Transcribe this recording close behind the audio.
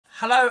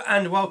Hello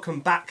and welcome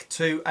back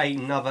to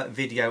another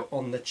video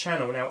on the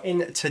channel. Now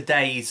in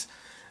today's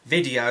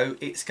video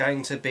it's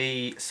going to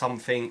be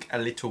something a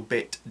little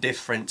bit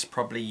different,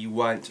 probably you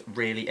weren't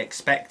really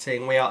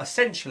expecting. We are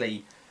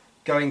essentially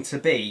going to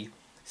be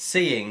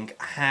seeing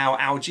how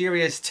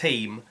Algeria's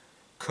team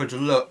could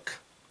look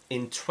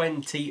in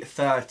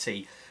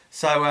 2030.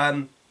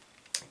 So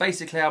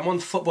basically I'm on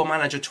Football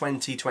Manager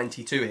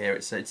 2022 here.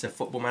 It's a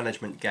football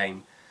management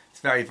game. It's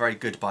very, very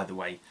good, by the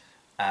way.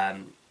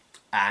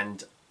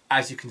 And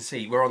as you can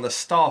see, we're on the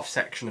staff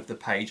section of the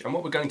page, and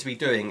what we're going to be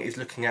doing is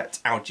looking at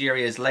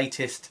Algeria's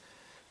latest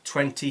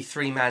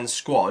 23-man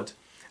squad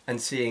and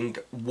seeing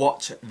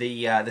what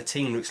the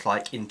team looks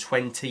like in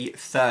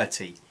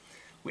 2030,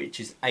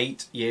 which is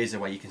 8 years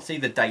away. You can see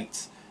the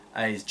date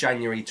is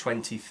January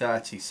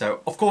 2030. So,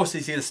 of course, you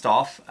see the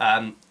staff.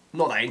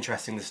 Not that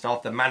interesting, the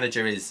staff. The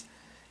manager is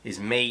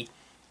me.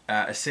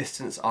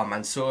 Assistants are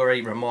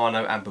Mansouri,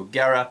 Romano and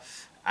Bulgara.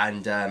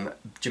 And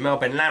Jamel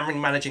Ben Lamring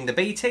managing the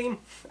B team,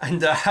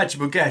 and Haj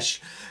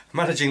Bugesh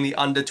managing the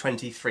under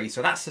 23.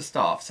 So that's the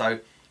staff. So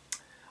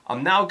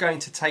I'm now going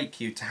to take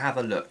you to have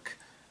a look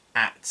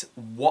at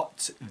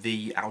what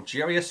the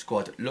Algeria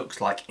squad looks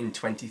like in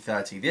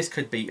 2030. This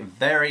could be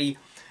very,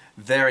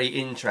 very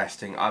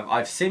interesting.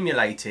 I've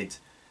simulated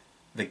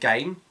the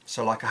game,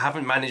 so like I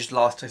haven't managed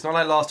it's not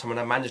like last time when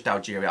I managed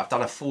Algeria. I've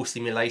done a full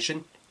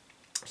simulation,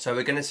 so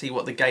we're going to see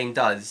what the game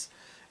does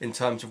in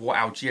terms of what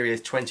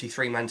Algeria's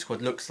 23-man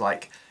squad looks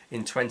like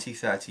in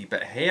 2030.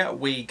 But here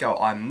we go.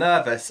 I'm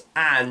nervous,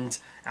 and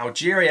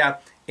Algeria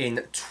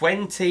in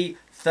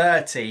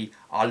 2030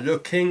 are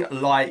looking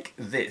like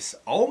this.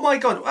 Oh my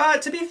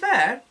god. To be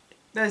fair,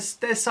 there's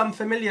some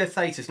familiar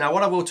faces. Now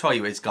what I will tell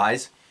you is,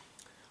 guys,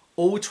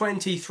 all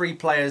 23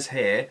 players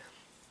here,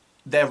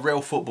 they're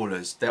real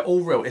footballers. They're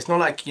all real. It's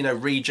not like, you know,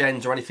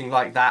 regens or anything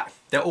like that.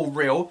 They're all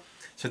real.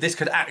 So this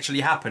could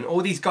actually happen.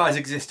 All these guys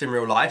exist in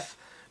real life,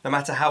 no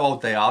matter how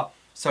old they are.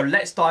 So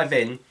let's dive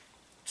in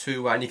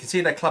to, and you can see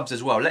their clubs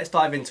as well. Let's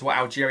dive into what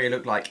Algeria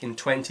look like in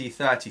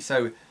 2030.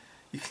 So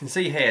you can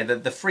see here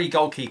that the three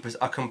goalkeepers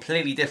are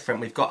completely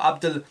different. We've got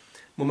Abdel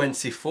Moumen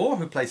Sifour,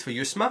 who plays for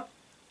Yusma.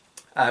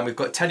 We've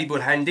got Teddy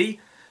Boulhandi,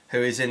 who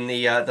is in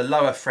the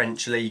lower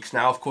French leagues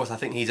now. Of course, I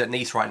think he's at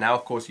Nice right now.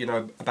 Of course, you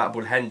know about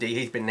Boulhandi.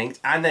 He's been linked.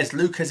 And there's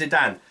Luka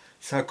Zidane.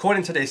 So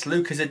according to this,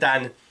 Luka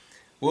Zidane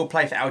will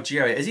play for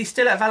Algeria. Is he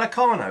still at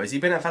Vallecano? Has he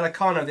been at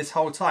Vallecano this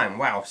whole time?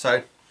 Wow.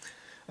 So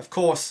of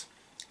course,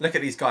 look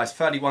at these guys,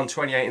 31,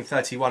 28 and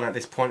 31 at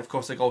this point. Of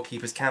course, the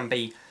goalkeepers can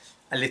be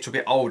a little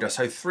bit older.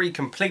 So three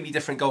completely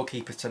different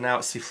goalkeepers to now.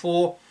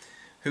 Sifour,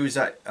 who's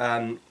at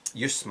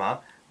Yusma,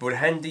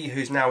 Boulhandi,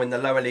 who's now in the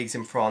lower leagues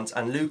in France,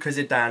 and Luka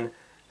Zidane,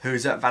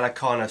 who's at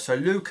Vallecano. So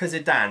Luka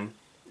Zidane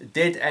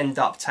did end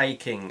up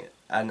taking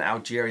an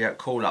Algeria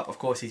call-up. Of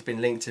course, he's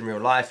been linked in real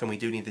life, and we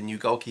do need the new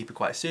goalkeeper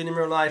quite soon in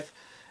real life.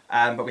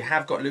 But we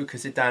have got Luka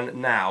Zidane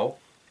now.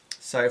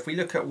 So if we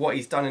look at what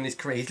he's done in his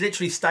career, he's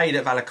literally stayed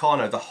at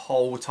Vallecano the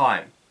whole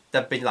time.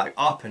 They've been like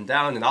up and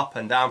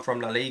down from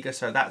La Liga,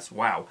 so that's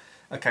wow.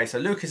 Okay, so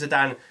Luka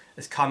Zidane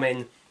has come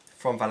in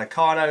from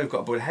Vallecano. We've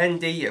got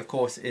Boulhandi, of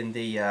course, in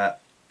the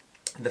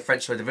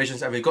French lower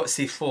divisions, and we've got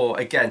Sifour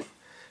again,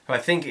 who I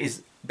think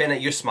has been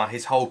at Yusma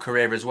his whole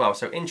career as well.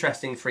 So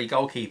interesting three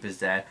goalkeepers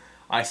there.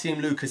 I assume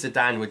Luka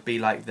Zidane would be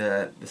like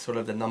the sort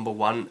of the number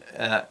one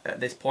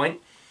at this point.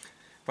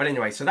 But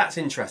anyway, so that's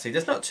interesting.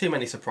 There's not too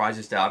many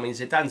surprises there. I mean,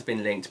 Zidane's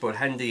been linked, but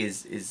Hendy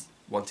is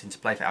wanting to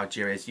play for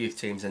Algeria's youth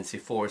teams, and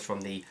Sifour is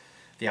from the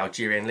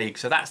Algerian league.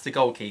 So that's the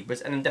goalkeepers.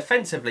 And then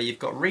defensively, you've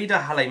got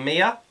Rida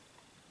Halemia,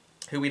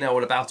 who we know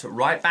all about at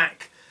right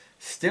back.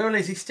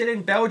 Is he still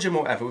in Belgium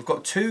or whatever? We've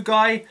got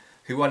Tougai,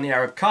 who won the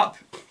Arab Cup,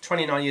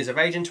 29 years of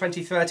age in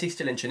 2030,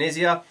 still in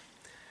Tunisia.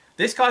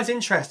 This guy's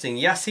interesting,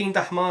 Yassine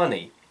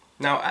Dahmani.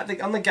 Now,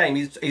 on the game,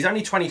 he's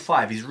only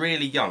 25. He's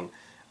really young.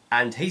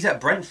 And he's at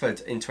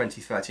Brentford in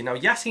 2030. Now,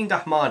 Yassine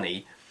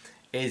Dahmani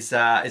is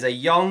a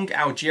young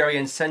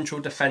Algerian central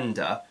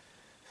defender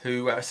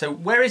who... so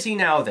where is he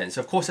now then?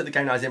 So, of course, at the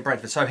game now he's in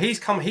Brentford. So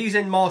he's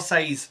in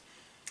Marseille's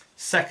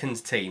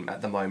second team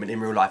at the moment in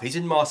real life. He's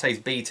in Marseille's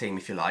B team,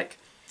 if you like.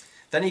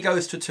 Then he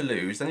goes to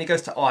Toulouse. Then he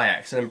goes to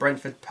Ajax. And then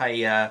Brentford pay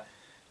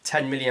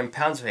 £10 million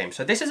for him.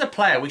 So this is a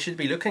player we should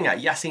be looking at,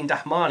 Yassine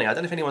Dahmani. I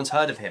don't know if anyone's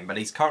heard of him, but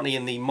he's currently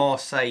in the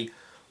Marseille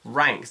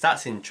ranks.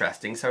 That's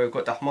interesting. So we've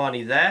got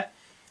Dahmani there.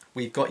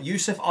 We've got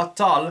Youssef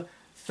Attal,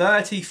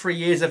 33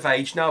 years of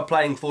age, now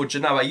playing for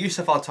Genoa.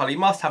 Youssef Attal, he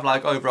must have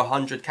like over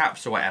 100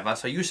 caps or whatever.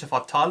 So Youssef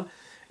Attal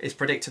is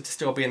predicted to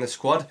still be in the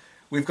squad.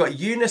 We've got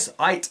Younes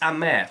Ait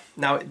Amer.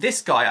 Now,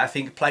 this guy, I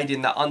think, played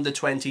in the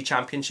Under-20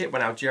 Championship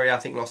when Algeria, I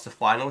think, lost the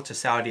final to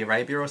Saudi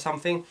Arabia or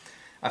something.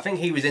 I think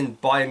he was in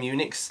Bayern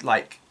Munich's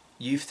like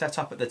youth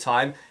setup at the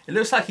time. It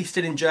looks like he's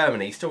still in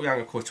Germany. He's still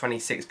young, of course,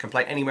 26. Can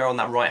play anywhere on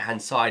that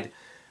right-hand side,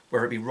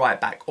 whether it be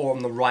right back or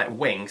on the right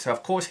wing. So,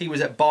 of course, he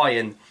was at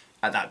Bayern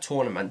at that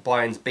tournament,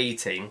 Bayern's B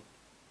team.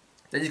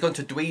 Then he's gone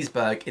to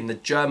Duisburg in the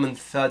German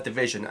third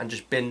division and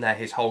just been there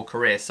his whole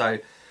career. So,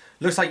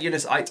 looks like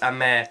Younes Ait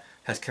Amer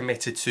has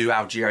committed to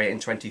Algeria in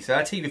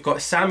 2030. We've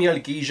got Samuel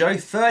Guijo,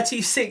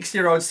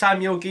 36-year-old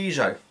Samuel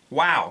Guijo.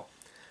 Wow.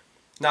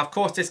 Now, of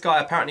course, this guy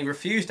apparently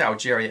refused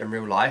Algeria in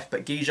real life,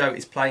 but Guijo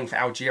is playing for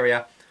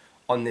Algeria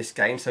on this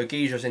game. So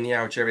Guijo's in the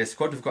Algeria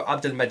squad. We've got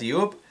Abdel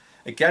Medioub.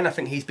 Again, I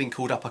think he's been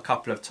called up a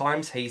couple of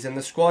times. He's in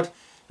the squad.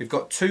 We've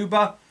got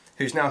Touba,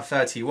 who's now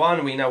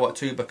 31. We know what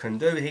Touba can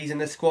do. He's in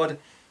the squad.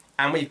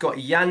 And we've got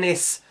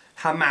Yanis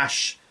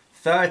Hamash,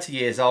 30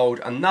 years old,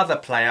 another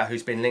player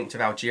who's been linked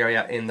with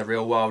Algeria in the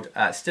real world,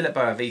 still at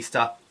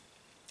Boavista.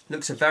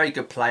 Looks a very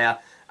good player,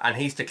 and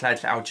he's declared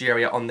for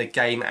Algeria on the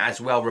game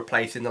as well,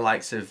 replacing the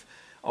likes of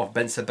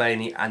Ben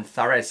Sebaini and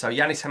Tharez. So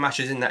Yanis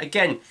Hamash is in there.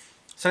 Again,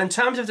 so in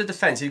terms of the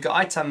defence, you've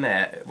got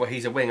Aitamer, well,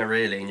 he's a winger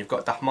really, and you've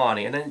got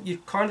Dahmani, and then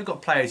you've kind of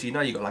got players, you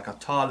know, you've got like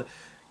Atal,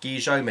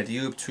 Guijo,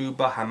 Medioub,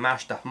 Touba,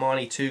 Hamash,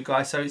 Dahmani, two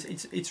guys. So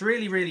it's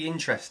really, really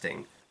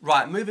interesting.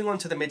 Right, moving on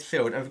to the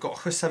midfield, and we've got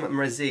Hussam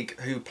Mrazig,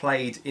 who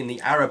played in the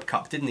Arab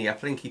Cup, didn't he? I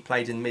think he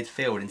played in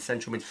midfield, in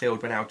central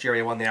midfield, when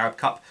Algeria won the Arab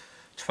Cup.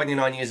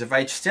 29 years of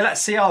age, still at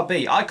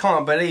CRB. I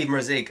can't believe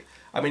Mrazig.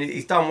 I mean,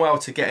 he's done well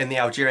to get in the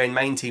Algerian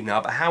main team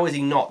now, but how has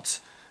he not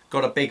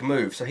got a big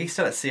move? So he's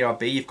still at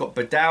CRB. You've got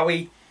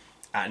Badawi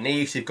at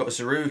Nice, you've got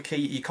Zarouki.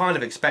 You kind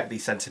of expect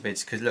these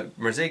centre-mids, because look,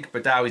 Mrazig,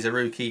 Badawi,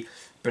 Zarouki,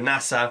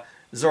 Benassa,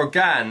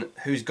 Zorgan,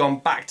 who's gone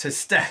back to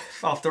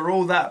Steph after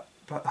all that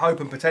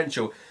hope and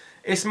potential.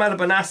 Ismail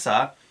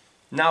Benassa,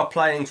 now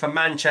playing for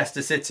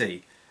Manchester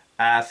City.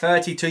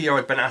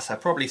 32-year-old Benassa,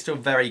 probably still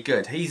very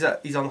good. He's on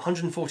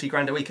 140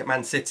 grand a week at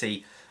Man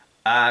City.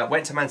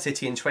 Went to Man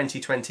City in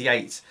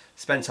 2028.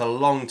 Spent a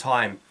long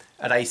time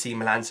at AC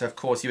Milan, so of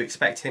course you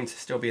expect him to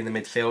still be in the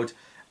midfield.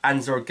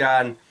 And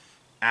Zorgan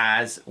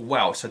as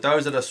well. So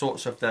those are the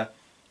sorts of the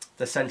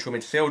central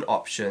midfield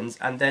options.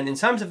 And then in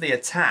terms of the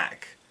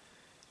attack,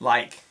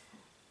 like,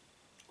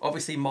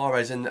 obviously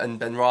Mahrez and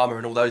Benrahma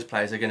and all those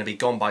players are going to be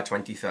gone by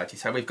 2030.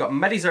 So we've got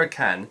Mehdi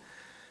Zerkan,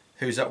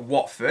 who's at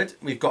Watford.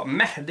 We've got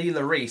Mehdi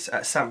Lloris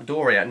at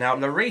Sampdoria. Now,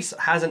 Lloris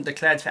hasn't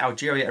declared for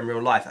Algeria in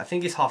real life. I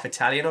think he's half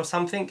Italian or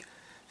something.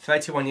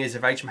 31 years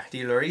of age,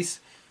 Mehdi Lloris.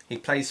 He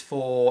plays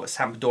for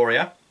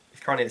Sampdoria. He's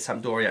currently at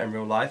Sampdoria in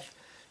real life.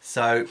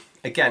 So,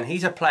 again,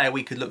 he's a player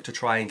we could look to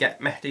try and get.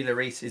 Mehdi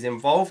Lloris is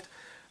involved.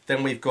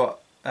 Then we've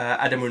got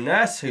Adam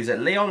Unas, who's at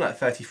Lyon at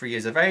 33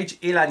 years of age.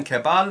 Ilan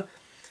Kebal,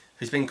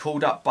 who's been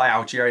called up by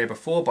Algeria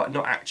before, but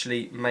not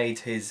actually made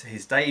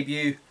his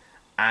debut.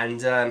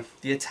 And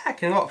the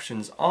attacking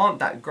options aren't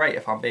that great,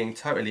 if I'm being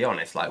totally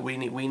honest. Like, we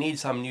need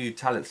some new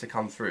talents to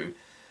come through.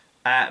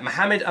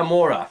 Mohamed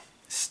Amora,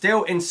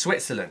 still in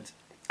Switzerland,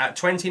 at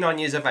 29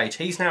 years of age.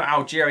 He's now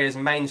Algeria's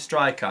main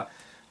striker.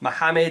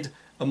 Mohamed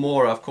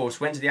Amora, of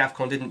course, went to the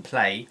AFCON, didn't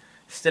play.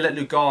 Still at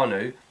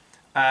Lugano.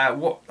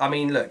 I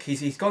mean, look,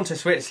 he's gone to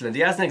Switzerland.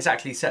 He hasn't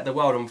exactly set the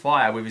world on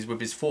fire with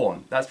his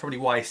form. That's probably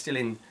why he's still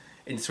in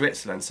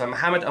Switzerland. So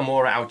Mohamed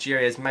Amora,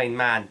 Algeria's main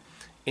man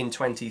in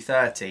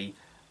 2030.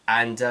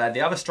 And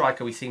the other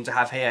striker we seem to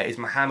have here is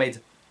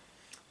Mohamed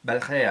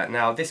Belkhair.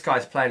 Now, this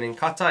guy's playing in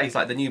Qatar. He's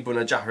like the new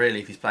Bounedjah,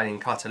 really, if he's playing in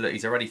Qatar. Look,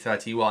 he's already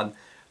 31.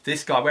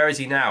 This guy, where is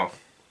he now?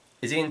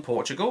 Is he in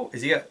Portugal?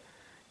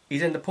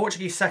 He's in the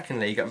Portuguese second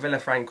league at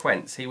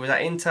Villafranquense. He was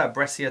at Inter,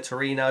 Brescia,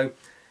 Torino.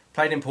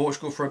 Played in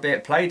Portugal for a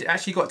bit.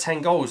 Actually got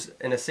 10 goals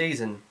in a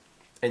season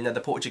in the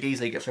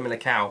Portuguese league at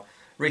Famalicão.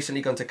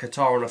 Recently gone to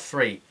Qatar on a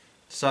 3.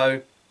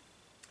 So,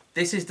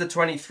 this is the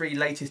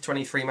latest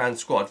 23-man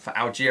squad for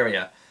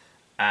Algeria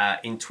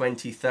in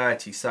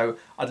 2030. So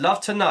I'd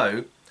love to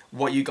know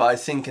what you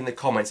guys think in the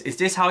comments. Is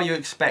this how you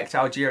expect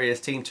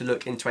Algeria's team to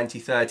look in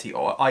 2030,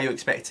 or are you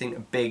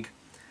expecting big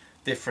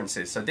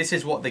differences? So this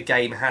is what the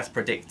game has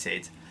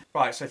predicted.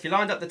 Right, so if you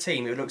lined up the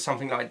team, it would look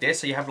something like this.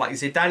 So you have like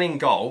Zidane in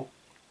goal,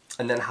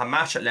 and then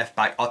Hamash at left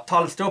back.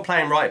 Atal still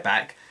playing right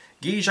back.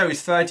 Guijo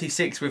is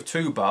 36 with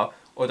Touba,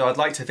 although I'd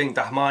like to think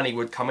Dahmani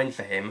would come in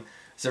for him.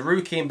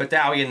 Zarouki and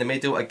Badawi in the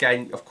middle.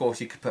 Again, of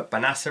course, you could put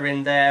Benassa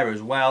in there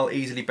as well.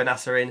 Easily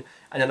Benassa in.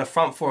 And then the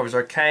front four of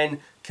Zerkan,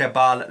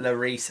 Kebal,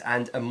 Lloris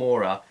and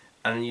Amora.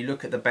 And then you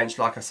look at the bench,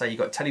 like I say, you've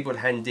got Teddy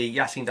Budhendi,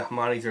 Yassin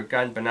Dahmani,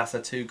 Zergan, Benassa,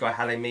 Touba,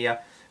 Halemia,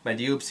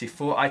 Medioub,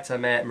 Sifur,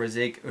 Aitamer,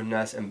 Mrazig,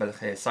 Unas and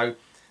Belkhair. So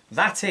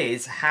that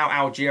is how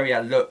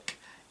Algeria look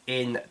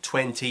in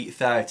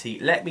 2030.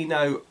 Let me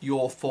know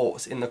your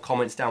thoughts in the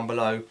comments down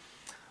below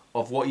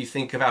of what you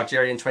think of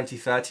Algeria in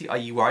 2030. Are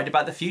you worried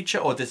about the future,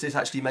 or does this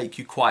actually make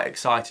you quite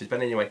excited?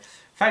 But anyway,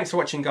 thanks for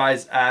watching,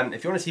 guys.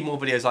 If you want to see more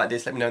videos like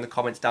this, let me know in the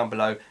comments down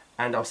below,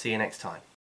 and I'll see you next time.